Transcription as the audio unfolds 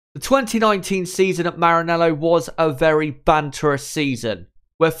The 2019 season at Maranello was a very banterous season,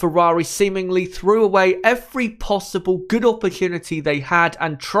 where Ferrari seemingly threw away every possible good opportunity they had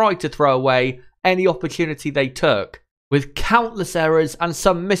and tried to throw away any opportunity they took, with countless errors and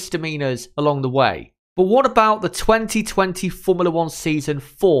some misdemeanors along the way. But what about the 2020 Formula 1 season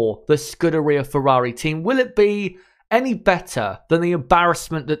for the Scuderia Ferrari team? Will it be any better than the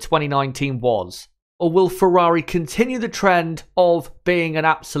embarrassment that 2019 was? Or will Ferrari continue the trend of being an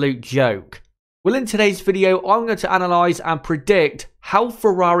absolute joke? Well, in today's video, I'm going to analyse and predict how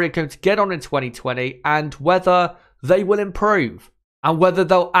Ferrari are going to get on in 2020 and whether they will improve and whether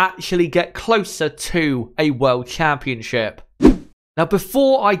they'll actually get closer to a world championship. Now,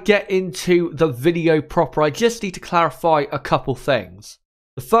 before I get into the video proper, I just need to clarify a couple things.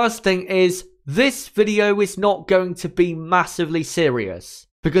 The first thing is, this video is not going to be massively serious.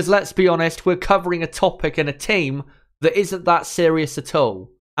 Because let's be honest, we're covering a topic and a team that isn't that serious at all.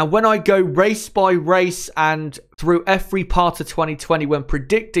 And when I go race by race and through every part of 2020 when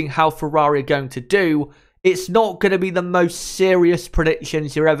predicting how Ferrari are going to do, it's not going to be the most serious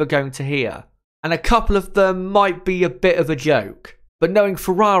predictions you're ever going to hear. And a couple of them might be a bit of a joke. But knowing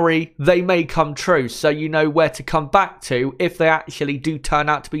Ferrari, they may come true, so you know where to come back to if they actually do turn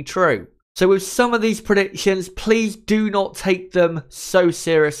out to be true. So with some of these predictions, please do not take them so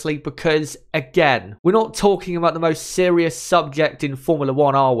seriously because, again, we're not talking about the most serious subject in Formula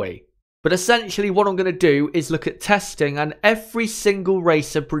 1, are we? But essentially what I'm going to do is look at testing and every single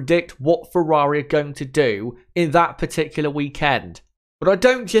race and predict what Ferrari are going to do in that particular weekend. But I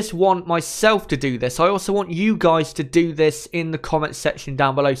don't just want myself to do this, I also want you guys to do this in the comment section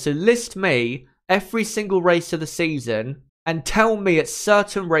down below. So list me every single race of the season and tell me at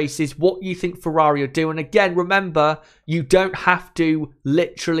certain races what you think Ferrari are doing. Again, remember, you don't have to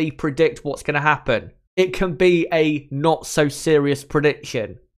literally predict what's going to happen. It can be a not so serious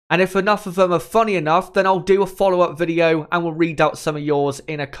prediction. And if enough of them are funny enough, then I'll do a follow-up video and we'll read out some of yours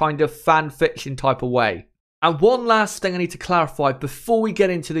in a kind of fan fiction type of way. And one last thing I need to clarify before we get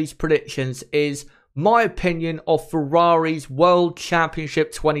into these predictions is my opinion of Ferrari's World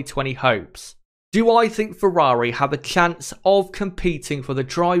Championship 2020 hopes. Do I think Ferrari have a chance of competing for the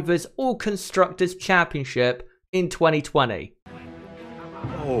Drivers' or Constructors' Championship in 2020?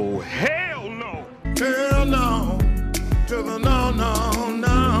 Oh, hell no! Hell no! To the no, no,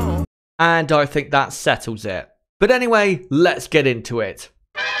 no! And I think that settles it. But anyway, let's get into it.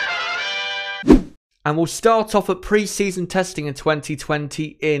 And we'll start off at pre-season testing in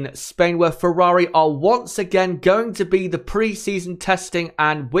 2020 in Spain, where Ferrari are once again going to be the pre-season testing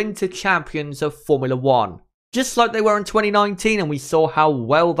and winter champions of Formula 1. Just like they were in 2019, and we saw how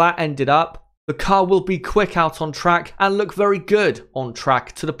well that ended up. The car will be quick out on track and look very good on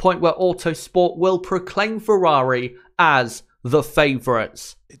track, to the point where Autosport will proclaim Ferrari as the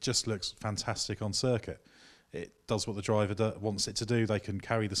favourites. It just looks fantastic on circuit. It does what the driver wants it to do. They can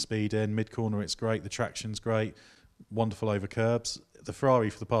carry the speed in. Mid-corner, it's great. The traction's great. Wonderful over curbs. The Ferrari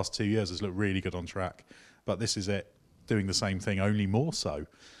for the past 2 years has looked really good on track. But this is it, doing the same thing, only more so,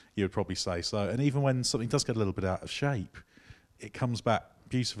 you would probably say. So, and even when something does get a little bit out of shape, it comes back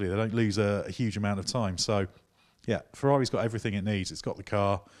beautifully. They don't lose a huge amount of time. So, yeah, Ferrari's got everything it needs. It's got the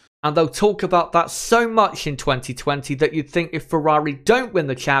car. And they'll talk about that so much in 2020 that you'd think if Ferrari don't win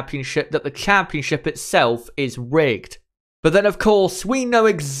the championship, that the championship itself is rigged. But then, of course, we know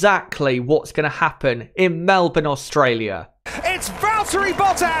exactly what's going to happen in Melbourne, Australia. It's Valtteri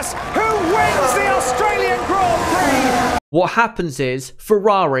Bottas who wins the Australian Grand Prix! What happens is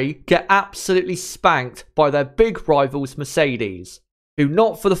Ferrari get absolutely spanked by their big rivals Mercedes, who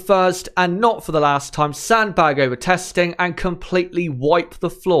not for the first and not for the last time sandbag over testing and completely wipe the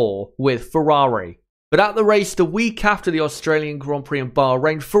floor with Ferrari. But at the race the week after the Australian Grand Prix in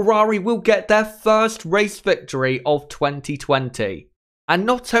Bahrain, Ferrari will get their first race victory of 2020. And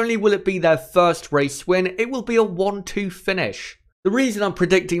not only will it be their first race win, it will be a 1-2 finish. The reason I'm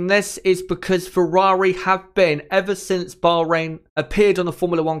predicting this is because Ferrari have been, ever since Bahrain appeared on the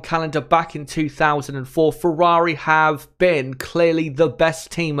Formula 1 calendar back in 2004, Ferrari have been clearly the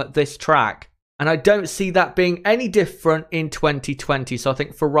best team at this track. And I don't see that being any different in 2020. So I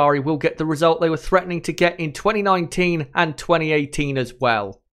think Ferrari will get the result they were threatening to get in 2019 and 2018 as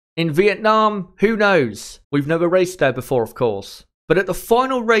well. In Vietnam, who knows? We've never raced there before, of course. But at the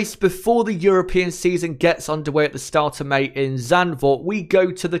final race before the European season gets underway at the start of May in Zandvoort, we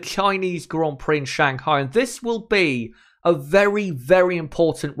go to the Chinese Grand Prix in Shanghai. And this will be a very, very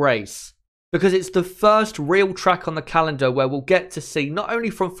important race, because it's the first real track on the calendar where we'll get to see, not only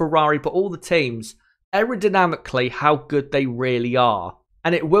from Ferrari, but all the teams, aerodynamically how good they really are.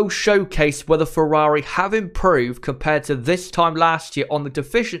 and it will showcase whether Ferrari have improved compared to this time last year on the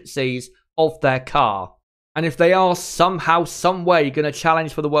deficiencies of their car. And if they are somehow, some way going to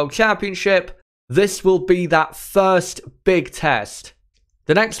challenge for the World Championship, this will be that first big test.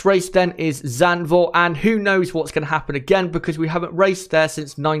 The next race then is Zandvoort, and who knows what's going to happen again because we haven't raced there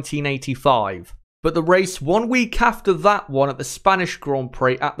since 1985. But the race 1 week after that one at the Spanish Grand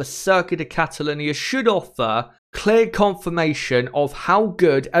Prix at the Circuit de Catalunya should offer clear confirmation of how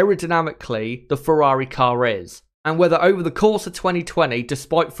good aerodynamically the Ferrari car is. And whether over the course of 2020,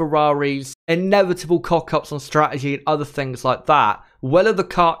 despite Ferrari's inevitable cock-ups on strategy and other things like that, whether the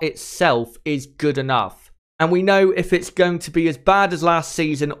car itself is good enough. And we know if it's going to be as bad as last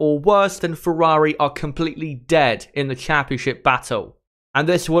season or worse, then Ferrari are completely dead in the championship battle. And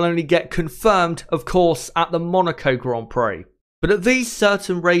this will only get confirmed, of course, at the Monaco Grand Prix. But at these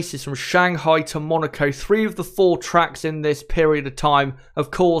certain races from Shanghai to Monaco, 3 of the 4 tracks in this period of time,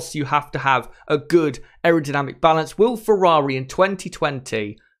 of course, you have to have a good aerodynamic balance. Will Ferrari in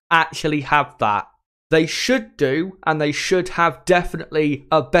 2020 actually have that? They should do, and they should have definitely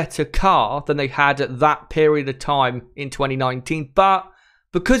a better car than they had at that period of time in 2019. But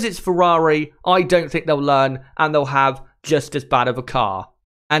because it's Ferrari, I don't think they'll learn, and they'll have just as bad of a car.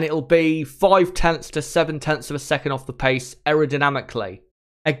 And it'll be 0.5 to 0.7 of a second off the pace aerodynamically.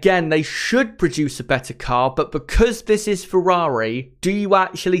 Again, they should produce a better car, but because this is Ferrari, do you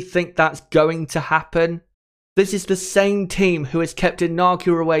actually think that's going to happen? This is the same team who has kept Iñaki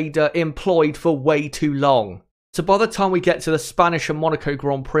Rueda employed for way too long. So by the time we get to the Spanish and Monaco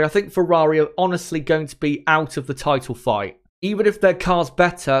Grand Prix, I think Ferrari are honestly going to be out of the title fight. Even if their car's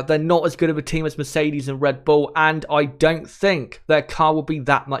better, they're not as good of a team as Mercedes and Red Bull, and I don't think their car will be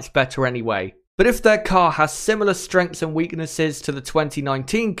that much better anyway. But if their car has similar strengths and weaknesses to the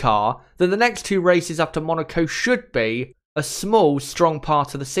 2019 car, then the next 2 races after Monaco should be a small, strong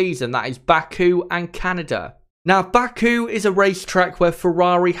part of the season. That is Baku and Canada. Now, Baku is a racetrack where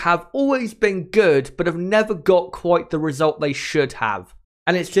Ferrari have always been good, but have never got quite the result they should have.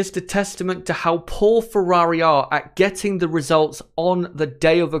 And it's just a testament to how poor Ferrari are at getting the results on the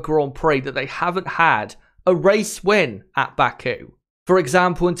day of a Grand Prix that they haven't had a race win at Baku. For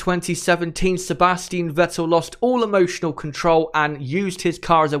example, in 2017, Sebastian Vettel lost all emotional control and used his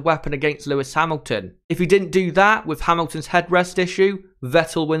car as a weapon against Lewis Hamilton. If he didn't do that with Hamilton's headrest issue,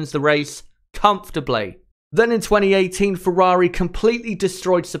 Vettel wins the race comfortably. Then in 2018, Ferrari completely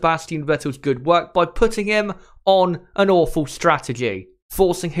destroyed Sebastian Vettel's good work by putting him on an awful strategy,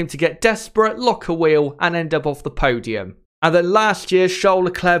 forcing him to get desperate, lock a wheel and end up off the podium. And then last year, Charles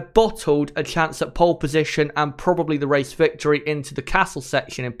Leclerc bottled a chance at pole position and probably the race victory into the castle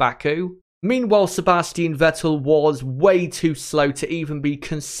section in Baku. Meanwhile, Sebastian Vettel was way too slow to even be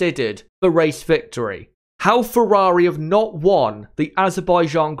considered the race victory. How Ferrari have not won the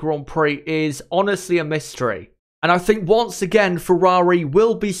Azerbaijan Grand Prix is honestly a mystery. And I think once again, Ferrari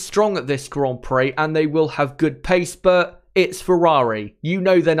will be strong at this Grand Prix and they will have good pace, but it's Ferrari. You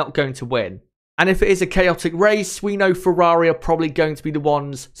know they're not going to win. And if it is a chaotic race, we know Ferrari are probably going to be the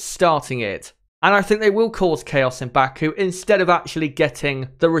ones starting it. And I think they will cause chaos in Baku instead of actually getting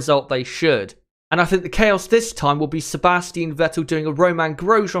the result they should. And I think the chaos this time will be Sebastian Vettel doing a Romain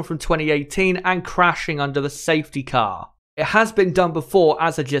Grosjean from 2018 and crashing under the safety car. It has been done before,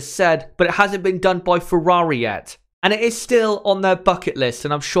 as I just said, but it hasn't been done by Ferrari yet. And it is still on their bucket list,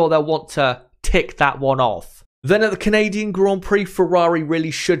 and I'm sure they'll want to tick that one off. Then at the Canadian Grand Prix, Ferrari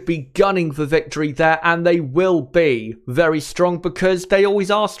really should be gunning for victory there, and they will be very strong because they always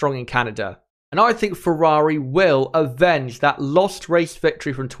are strong in Canada. And I think Ferrari will avenge that lost race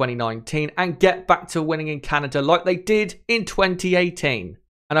victory from 2019 and get back to winning in Canada like they did in 2018.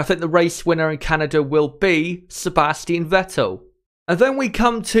 And I think the race winner in Canada will be Sebastian Vettel. And then we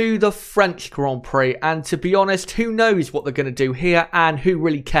come to the French Grand Prix, and to be honest, who knows what they're going to do here and who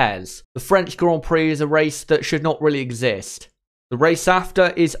really cares? The French Grand Prix is a race that should not really exist. The race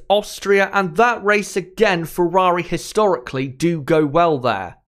after is Austria, and that race again, Ferrari historically do go well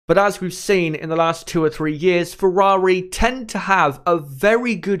there. But as we've seen in the last 2 or 3 years, Ferrari tend to have a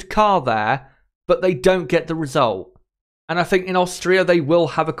very good car there, but they don't get the result. And I think in Austria they will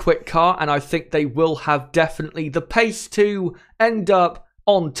have a quick car, and I think they will have definitely the pace to end up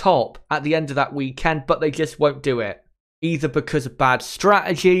on top at the end of that weekend, but they just won't do it. Either because of bad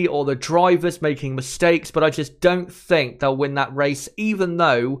strategy or the drivers making mistakes, but I just don't think they'll win that race, even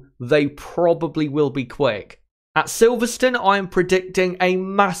though they probably will be quick. At Silverstone, I am predicting a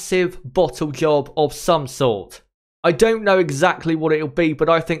massive bottle job of some sort. I don't know exactly what it'll be, but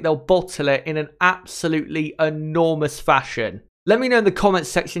I think they'll bottle it in an absolutely enormous fashion. Let me know in the comments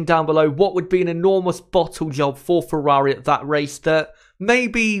section down below what would be an enormous bottle job for Ferrari at that race that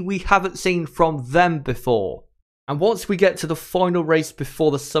maybe we haven't seen from them before. And once we get to the final race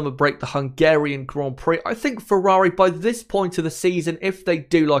before the summer break, the Hungarian Grand Prix, I think Ferrari by this point of the season, if they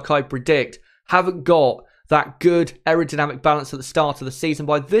do like I predict, haven't got that good aerodynamic balance at the start of the season.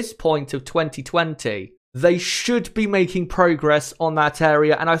 By this point of 2020, they should be making progress on that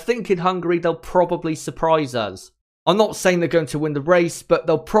area, and I think in Hungary they'll probably surprise us. I'm not saying they're going to win the race, but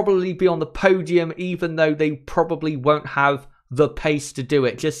they'll probably be on the podium, even though they probably won't have the pace to do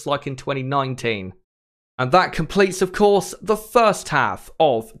it, just like in 2019. And that completes, of course, the first half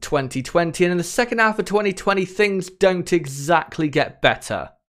of 2020, and in the second half of 2020, things don't exactly get better.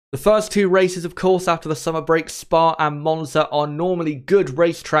 The first two races, of course, after the summer break, Spa and Monza, are normally good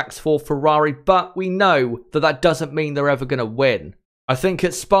racetracks for Ferrari, but we know that that doesn't mean they're ever going to win. I think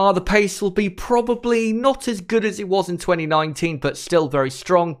at Spa, the pace will be probably not as good as it was in 2019, but still very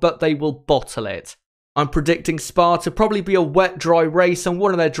strong, but they will bottle it. I'm predicting Spa to probably be a wet-dry race, and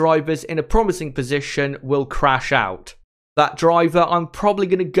one of their drivers in a promising position will crash out. That driver, I'm probably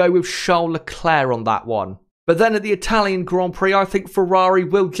going to go with Charles Leclerc on that one. But then at the Italian Grand Prix, I think Ferrari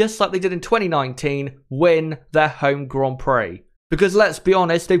will, just like they did in 2019, win their home Grand Prix. Because let's be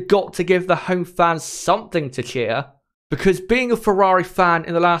honest, they've got to give the home fans something to cheer. Because being a Ferrari fan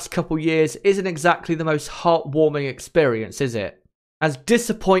in the last couple years isn't exactly the most heartwarming experience, is it? As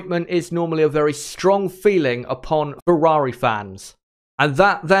disappointment is normally a very strong feeling upon Ferrari fans. And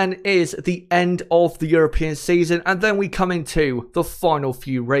that then is the end of the European season, and then we come into the final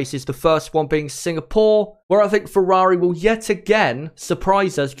few races, the first one being Singapore, where I think Ferrari will yet again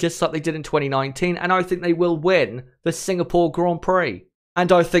surprise us just like they did in 2019, and I think they will win the Singapore Grand Prix.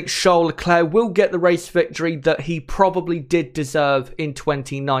 And I think Charles Leclerc will get the race victory that he probably did deserve in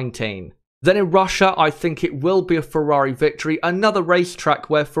 2019. Then in Russia, I think it will be a Ferrari victory, another racetrack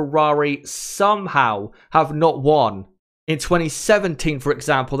where Ferrari somehow have not won. In 2017, for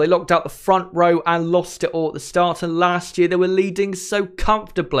example, they locked out the front row and lost it all at the start, and last year they were leading so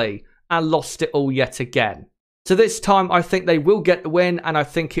comfortably and lost it all yet again. So this time I think they will get the win, and I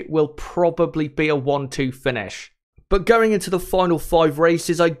think it will probably be a 1-2 finish. But going into the final 5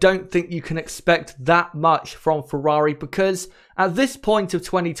 races, I don't think you can expect that much from Ferrari, because at this point of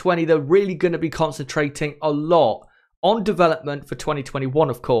 2020, they're really going to be concentrating a lot on development for 2021,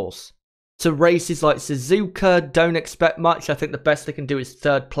 of course. So races like Suzuka, don't expect much. I think the best they can do is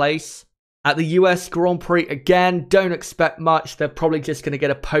 3rd place. At the US Grand Prix, again, don't expect much. They're probably just going to get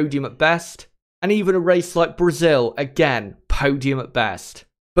a podium at best. And even a race like Brazil, again, podium at best.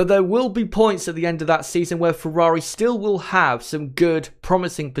 But there will be points at the end of that season where Ferrari still will have some good,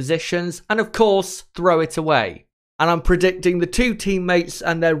 promising positions, and of course, throw it away. And I'm predicting the two teammates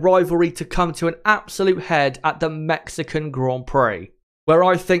and their rivalry to come to an absolute head at the Mexican Grand Prix, where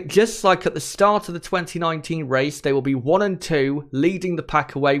I think just like at the start of the 2019 race, they will be 1 and 2, leading the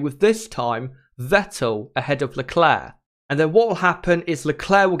pack away, with this time Vettel ahead of Leclerc. And then what will happen is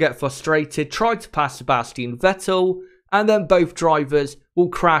Leclerc will get frustrated, try to pass Sebastian Vettel, and then both drivers will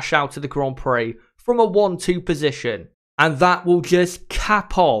crash out of the Grand Prix from a 1-2 position. And that will just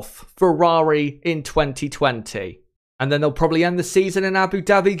cap off Ferrari in 2020. And then they'll probably end the season in Abu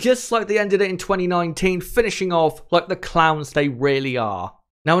Dhabi just like they ended it in 2019, finishing off like the clowns they really are.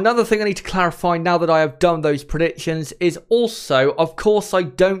 Now, another thing I need to clarify now that I have done those predictions is also, of course, I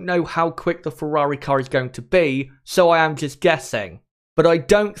don't know how quick the Ferrari car is going to be, so I am just guessing. But I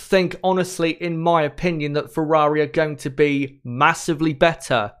don't think, honestly, in my opinion, that Ferrari are going to be massively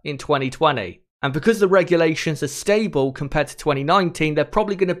better in 2020. And because the regulations are stable compared to 2019, they're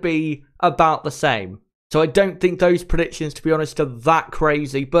probably going to be about the same. So I don't think those predictions, to be honest, are that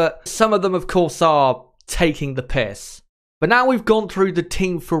crazy. But some of them, of course, are taking the piss. But now we've gone through the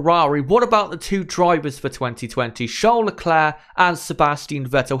team Ferrari, what about the two drivers for 2020, Charles Leclerc and Sebastian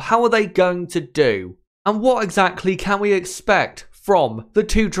Vettel? How are they going to do? And what exactly can we expect from the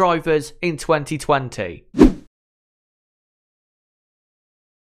two drivers in 2020?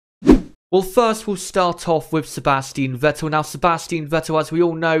 Well, first we'll start off with Sebastian Vettel. Now, Sebastian Vettel, as we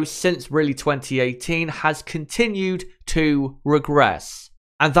all know, since really 2018, has continued to regress.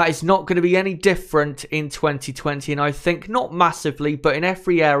 And that is not going to be any different in 2020. And I think not massively, but in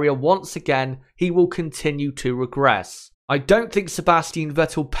every area, once again, he will continue to regress. I don't think Sebastian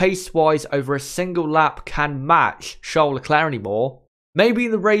Vettel pace-wise over a single lap can match Charles Leclerc anymore. Maybe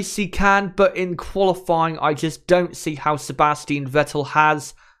in the race he can, but in qualifying I just don't see how Sebastian Vettel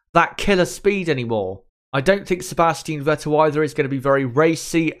has that killer speed anymore. I don't think Sebastian Vettel either is going to be very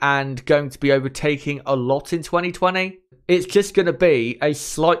racy and going to be overtaking a lot in 2020. It's just going to be a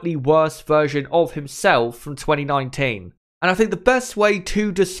slightly worse version of himself from 2019. And I think the best way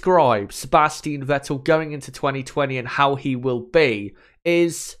to describe Sebastian Vettel going into 2020 and how he will be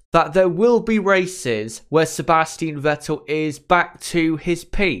is that there will be races where Sebastian Vettel is back to his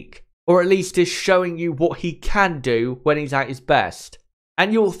peak, or at least is showing you what he can do when he's at his best.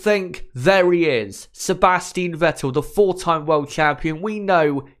 And you'll think, there he is, Sebastian Vettel, the 4-time world champion. We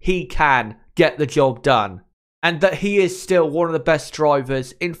know he can get the job done, and that he is still one of the best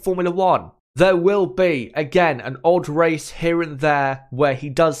drivers in Formula 1. There will be, again, an odd race here and there where he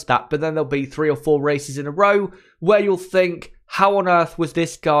does that, but then there'll be 3 or 4 races in a row where you'll think, how on earth was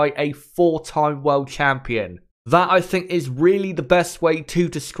this guy a 4-time world champion? That, I think, is really the best way to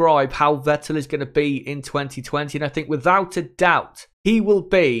describe how Vettel is going to be in 2020, and I think without a doubt, he will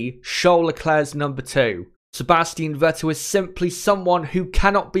be Charles Leclerc's number 2. Sebastian Vettel is simply someone who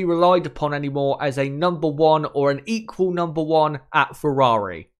cannot be relied upon anymore as a number 1 or an equal number 1 at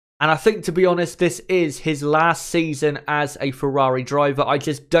Ferrari. And I think, to be honest, this is his last season as a Ferrari driver. I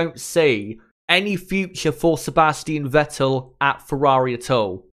just don't see any future for Sebastian Vettel at Ferrari at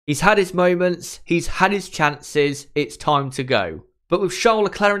all. He's had his moments, he's had his chances, it's time to go. But with Charles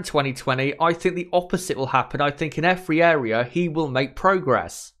Leclerc in 2020, I think the opposite will happen. I think in every area he will make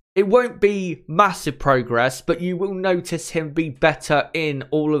progress. It won't be massive progress, but you will notice him be better in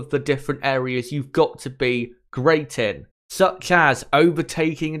all of the different areas you've got to be great in, such as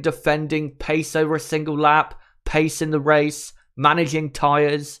overtaking and defending, pace over a single lap, pace in the race, managing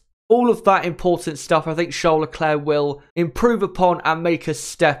tyres. All of that important stuff I think Charles Leclerc will improve upon and make a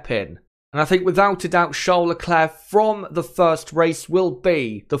step in. And I think without a doubt Charles Leclerc from the first race will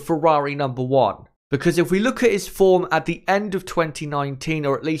be the Ferrari number 1. Because if we look at his form at the end of 2019,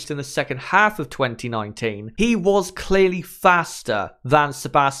 or at least in the second half of 2019, he was clearly faster than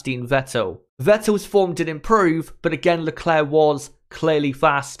Sebastian Vettel. Vettel's form did improve, but again Leclerc was clearly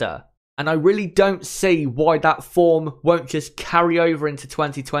faster. And I really don't see why that form won't just carry over into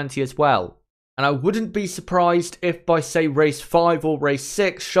 2020 as well. And I wouldn't be surprised if by, say, race 5 or race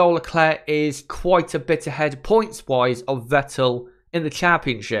 6, Charles Leclerc is quite a bit ahead points-wise of Vettel in the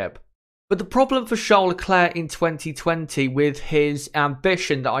championship. But the problem for Charles Leclerc in 2020, with his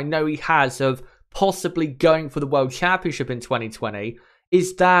ambition that I know he has of possibly going for the World Championship in 2020,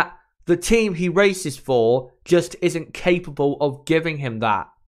 is that the team he races for just isn't capable of giving him that.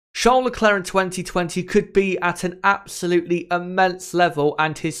 Charles Leclerc in 2020 could be at an absolutely immense level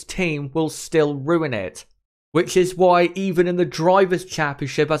and his team will still ruin it. Which is why even in the Drivers'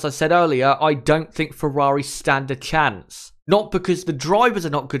 Championship, as I said earlier, I don't think Ferrari stand a chance. Not because the drivers are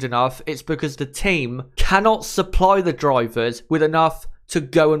not good enough, it's because the team cannot supply the drivers with enough to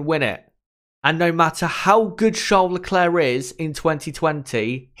go and win it. And no matter how good Charles Leclerc is in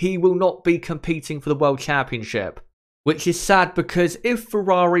 2020, he will not be competing for the World Championship. Which is sad, because if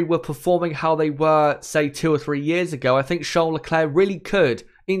Ferrari were performing how they were, say, 2 or 3 years ago, I think Charles Leclerc really could,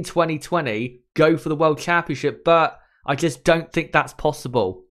 in 2020, go for the World Championship, but I just don't think that's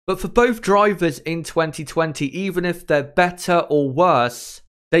possible. But for both drivers in 2020, even if they're better or worse,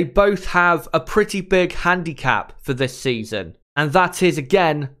 they both have a pretty big handicap for this season. And that is,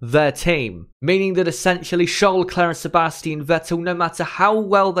 again, their team. Meaning that essentially Charles Leclerc and Sebastian Vettel, no matter how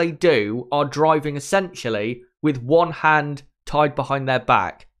well they do, are driving essentially with one hand tied behind their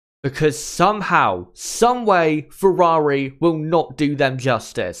back. Because somehow, some way, Ferrari will not do them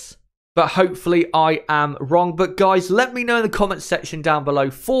justice. But hopefully I am wrong. But guys, let me know in the comment section down below,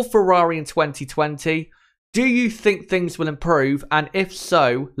 for Ferrari in 2020, do you think things will improve? And if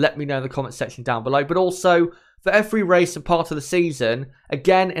so, let me know in the comment section down below. But also, for every race and part of the season,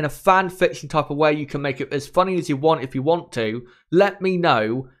 again, in a fan fiction type of way, you can make it as funny as you want if you want to. Let me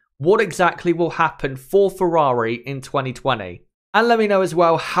know what exactly will happen for Ferrari in 2020. And let me know as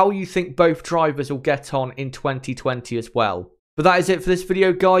well how you think both drivers will get on in 2020 as well. But that is it for this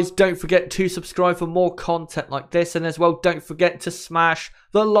video, guys. Don't forget to subscribe for more content like this. And as well, don't forget to smash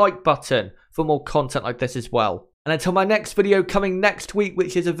the like button for more content like this as well. And until my next video coming next week,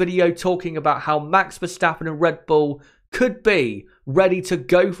 which is a video talking about how Max Verstappen and Red Bull could be ready to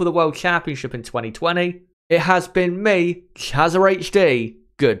go for the World Championship in 2020. It has been me, Chazza HD.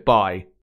 Goodbye.